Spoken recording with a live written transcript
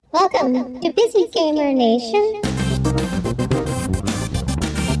Welcome to Busy Gamer Nation.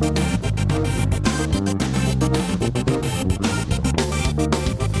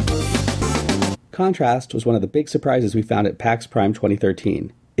 Contrast was one of the big surprises we found at PAX Prime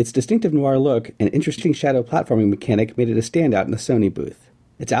 2013. Its distinctive noir look and interesting shadow platforming mechanic made it a standout in the Sony booth.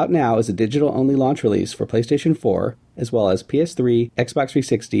 It's out now as a digital-only launch release for PlayStation 4, as well as PS3, Xbox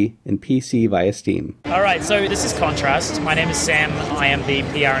 360, and PC via Steam. Alright, so this is Contrast. My name is Sam. I am the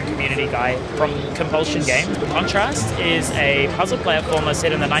PR and community guy from Compulsion Games. Contrast is a puzzle platformer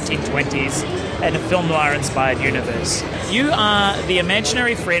set in the 1920s in a film noir-inspired universe. You are the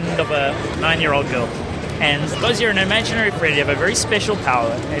imaginary friend of a 9-year-old girl. And because you're an imaginary friend, you have a very special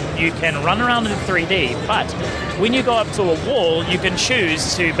power, and you can run around in 3D, but when you go up to a wall, you can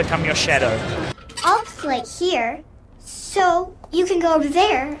choose to become your shadow. I'll play here, so you can go over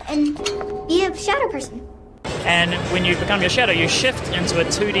there and be a shadow person. And when you become your shadow, you shift into a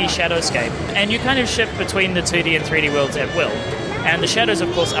 2D shadowscape, and you kind of shift between the 2D and 3D worlds at will. And the shadows,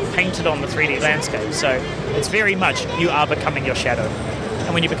 of course, are painted on the 3D landscape, so it's very much you are becoming your shadow.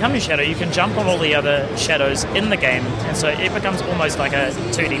 And when you become your shadow, you can jump on all the other shadows in the game, and so it becomes almost like a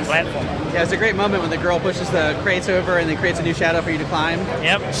 2D platform. Yeah, it's a great moment when the girl pushes the crates over and then creates a new shadow for you to climb.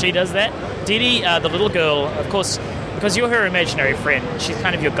 Yep, she does that. Didi, the little girl, of course, because you're her imaginary friend, she's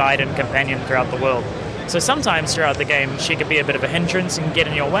kind of your guide and companion throughout the world. So sometimes throughout the game, she can be a bit of a hindrance and get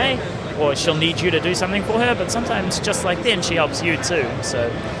in your way, or she'll need you to do something for her, but sometimes, just like then, she helps you too. So,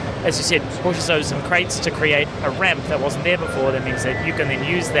 as you said, pushes over some crates to create a ramp that wasn't there before. That means that you can then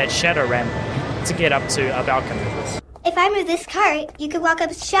use that shadow ramp to get up to a balcony. If I move this cart, you could walk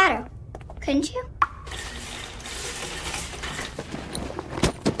up its shadow, couldn't you?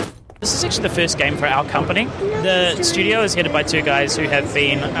 This is actually the first game for our company. The studio is headed by two guys who have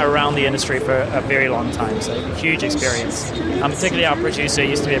been around the industry for a very long time, so huge experience. Particularly our producer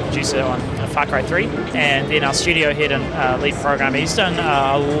used to be a producer on Far Cry 3, and then our studio head and lead programmer. He's done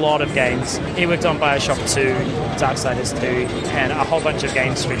a lot of games. He worked on Bioshock 2, Darksiders 2, and a whole bunch of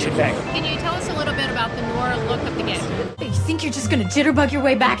games stretching back. Can you tell us a little bit about the noir look of the game? You think you're just going to jitterbug your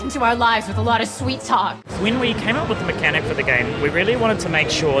way back into our lives with a lot of sweet talk? When we came up with the mechanic for the game, we really wanted to make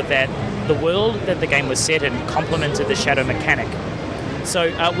sure that the world that the game was set in complemented the shadow mechanic.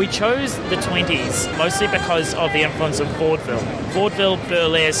 So we chose the 20s mostly because of the influence of vaudeville. Vaudeville,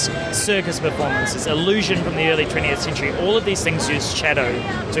 burlesque, circus performances, illusion from the early 20th century, all of these things used shadow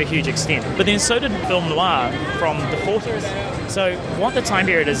to a huge extent. But then so did film noir from the 40s. So what the time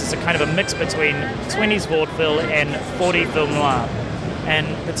period is a kind of a mix between 20s vaudeville and 40 film noir. And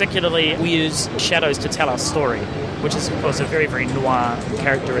particularly we use shadows to tell our story, which is of course a very, very noir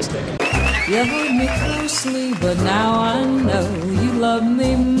characteristic. You hold me closely, but now I know you love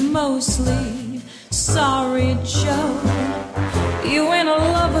me mostly. Sorry, Joe, you ain't a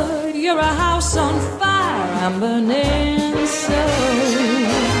lover, you're a house on fire, I'm burning so.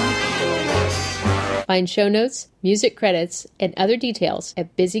 Find show notes, music credits, and other details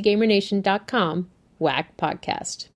at busygamernation.com/WAC podcast.